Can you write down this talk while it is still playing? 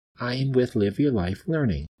I am with Live Your Life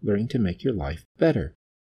Learning, learning to make your life better.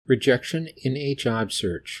 Rejection in a job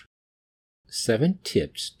search. 7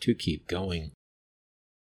 tips to keep going.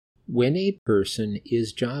 When a person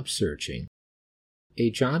is job searching,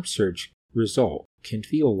 a job search result can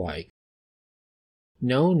feel like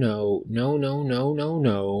no, no, no, no, no, no,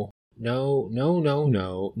 no, no, no, no,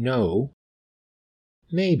 no, no,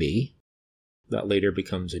 maybe, that later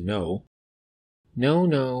becomes a no, no,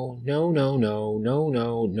 no, no, no, no, no,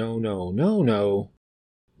 no, no, no, no, no,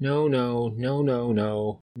 no, no, no, no,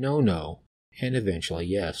 no, no, no, and eventually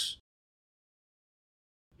yes.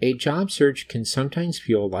 A job search can sometimes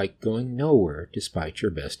feel like going nowhere despite your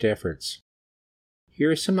best efforts. Here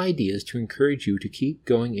are some ideas to encourage you to keep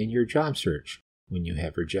going in your job search when you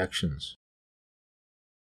have rejections.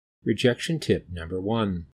 Rejection tip number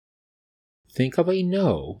 1. Think of a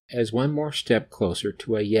no as one more step closer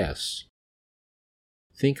to a yes.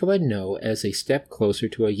 Think of a no as a step closer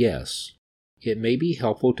to a yes. It may be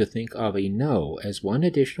helpful to think of a no as one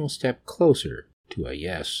additional step closer to a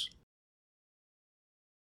yes.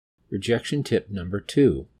 Rejection tip number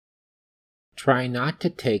 2. Try not to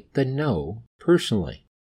take the no personally.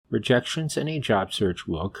 Rejections in a job search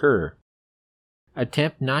will occur.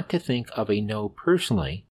 Attempt not to think of a no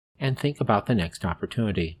personally and think about the next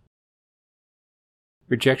opportunity.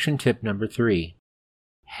 Rejection tip number 3.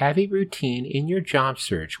 Have a routine in your job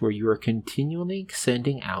search where you are continually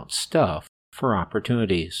sending out stuff for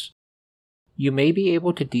opportunities. You may be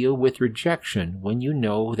able to deal with rejection when you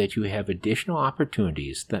know that you have additional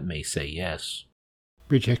opportunities that may say yes.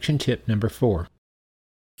 Rejection tip number 4.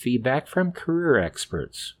 Feedback from career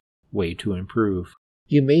experts. Way to improve.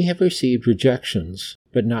 You may have received rejections,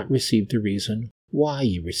 but not received the reason why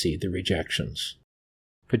you received the rejections.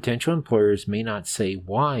 Potential employers may not say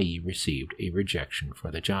why you received a rejection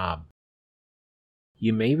for the job.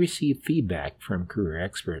 You may receive feedback from career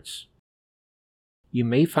experts. You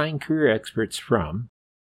may find career experts from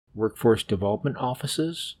workforce development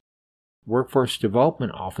offices. Workforce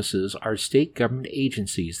development offices are state government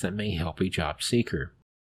agencies that may help a job seeker.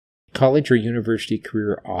 College or university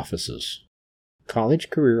career offices. College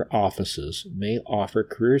career offices may offer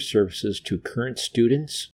career services to current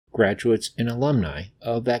students, graduates, and alumni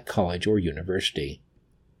of that college or university.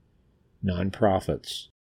 Nonprofits.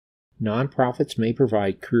 Nonprofits may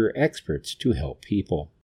provide career experts to help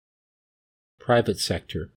people. Private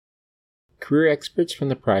sector. Career experts from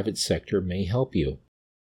the private sector may help you.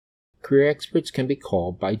 Career experts can be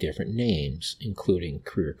called by different names, including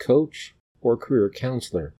career coach or career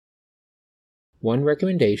counselor. One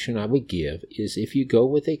recommendation I would give is if you go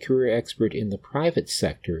with a career expert in the private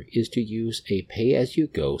sector is to use a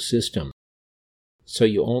pay-as-you-go system. So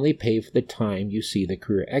you only pay for the time you see the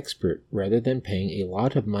career expert rather than paying a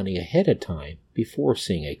lot of money ahead of time before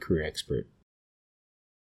seeing a career expert.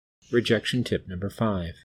 Rejection tip number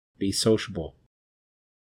 5. Be sociable.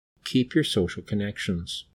 Keep your social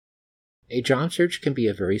connections. A job search can be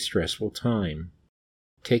a very stressful time.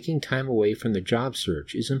 Taking time away from the job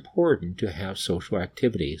search is important to have social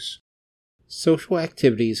activities. Social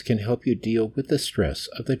activities can help you deal with the stress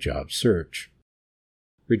of the job search.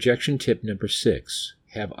 Rejection tip number 6.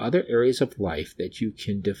 Have other areas of life that you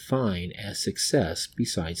can define as success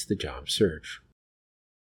besides the job search.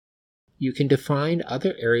 You can define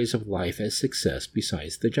other areas of life as success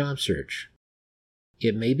besides the job search.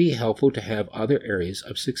 It may be helpful to have other areas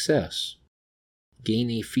of success.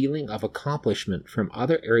 Gain a feeling of accomplishment from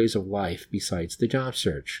other areas of life besides the job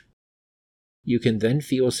search. You can then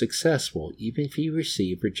feel successful even if you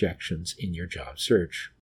receive rejections in your job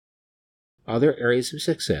search. Other areas of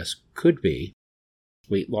success could be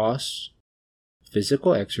weight loss,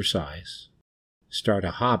 physical exercise, start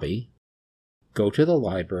a hobby, go to the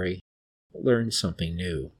library, learn something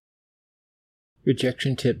new.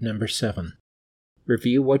 Rejection tip number 7.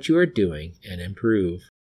 Review what you are doing and improve.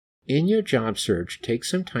 In your job search, take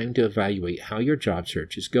some time to evaluate how your job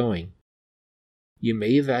search is going. You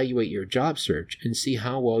may evaluate your job search and see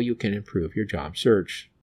how well you can improve your job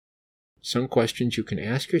search. Some questions you can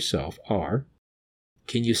ask yourself are,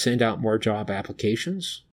 can you send out more job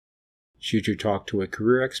applications? Should you talk to a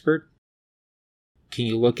career expert? Can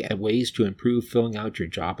you look at ways to improve filling out your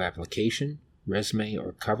job application, resume,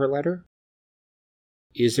 or cover letter?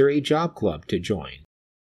 Is there a job club to join?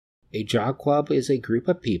 A job club is a group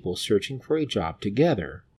of people searching for a job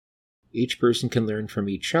together. Each person can learn from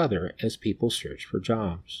each other as people search for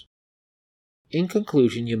jobs. In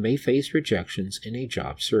conclusion, you may face rejections in a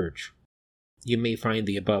job search. You may find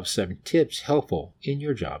the above 7 tips helpful in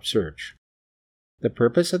your job search. The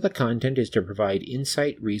purpose of the content is to provide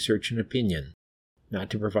insight, research, and opinion, not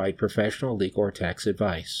to provide professional, legal, or tax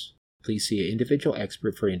advice. Please see an individual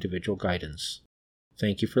expert for individual guidance.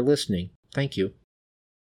 Thank you for listening. Thank you.